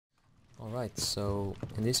Alright, so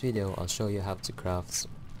in this video I'll show you how to craft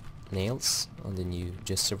nails on the new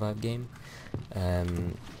Just Survive game,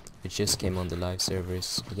 which just came on the live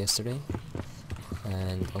servers yesterday.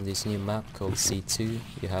 And on this new map called C2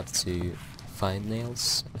 you have to find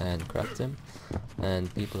nails and craft them,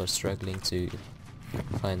 and people are struggling to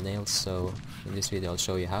find nails, so in this video I'll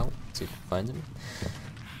show you how to find them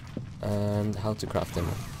and how to craft them.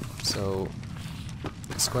 So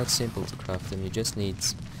it's quite simple to craft them. You just need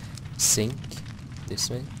zinc this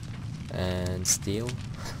way and steel,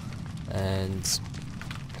 and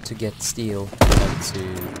to get steel you have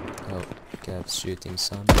to get shooting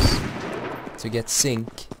zombies. To get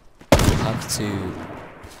zinc you have to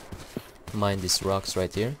mine these rocks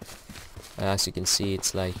right here. As you can see,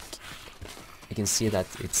 it's like you can see that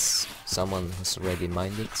it's someone has already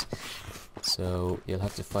mined it, so you'll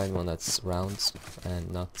have to find one that's round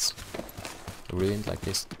and not ruined like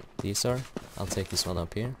these are. I'll take this one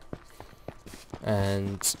up here.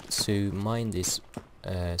 And to mine this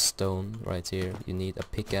stone right here you need a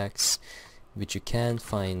pickaxe, which you can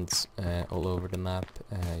find all over the map.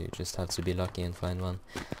 You just have to be lucky and find one.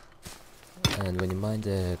 And when you mine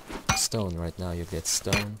the stone right now, you get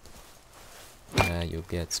stone, you'll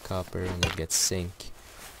get copper, and you'll get zinc.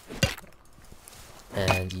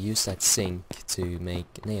 And you use that zinc to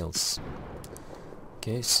make nails.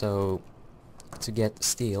 Okay, so to get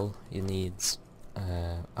steel you need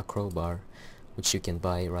a crowbar, which you can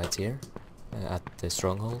buy right here at the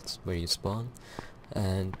stronghold where you spawn,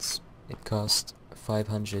 and it costs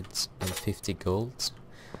 550 gold.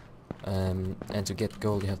 And to get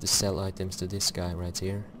gold you have to sell items to this guy right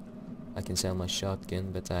here. I can sell my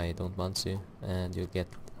shotgun, but I don't want to, and you'll get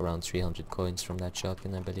around 300 coins from that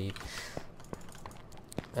shotgun, I believe.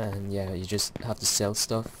 And yeah, you just have to sell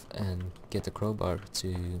stuff and get a crowbar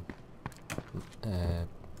to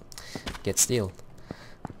get steel.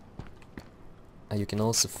 You can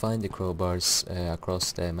also find the crowbars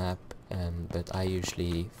across the map, but I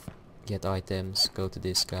usually get items, go to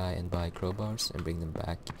this guy and buy crowbars and bring them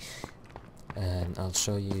back. And I'll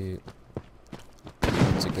show you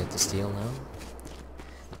how to get the steel now.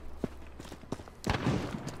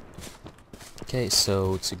 Okay,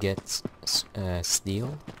 so to get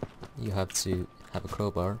steel you have to have a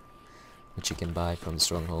crowbar, which you can buy from the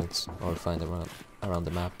strongholds or find around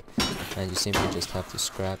the map, and you simply just have to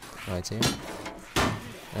scrap right here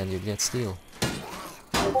and you get steel.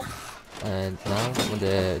 And now when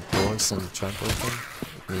the doors and the trunk open,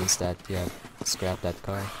 it means that you have scrapped that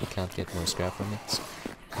car. You can't get more scrap from it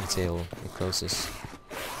until it closes,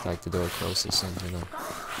 like the door closes, and you know.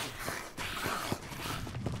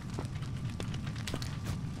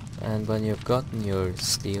 And when you've gotten your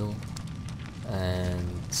steel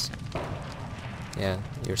and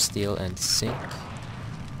your steel and zinc,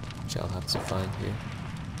 which I'll have to find here.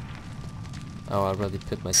 Oh, I already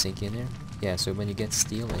put my zinc in here. Yeah, so when you get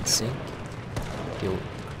steel and zinc, you'll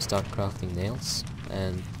start crafting nails,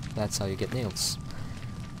 and that's how you get nails.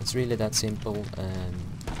 It's really that simple, and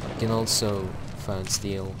you can also find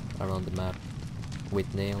steel around the map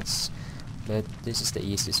with nails, but this is the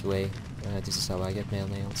easiest way. This is how I get my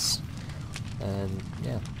nails, and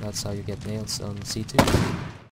yeah, that's how you get nails on C2.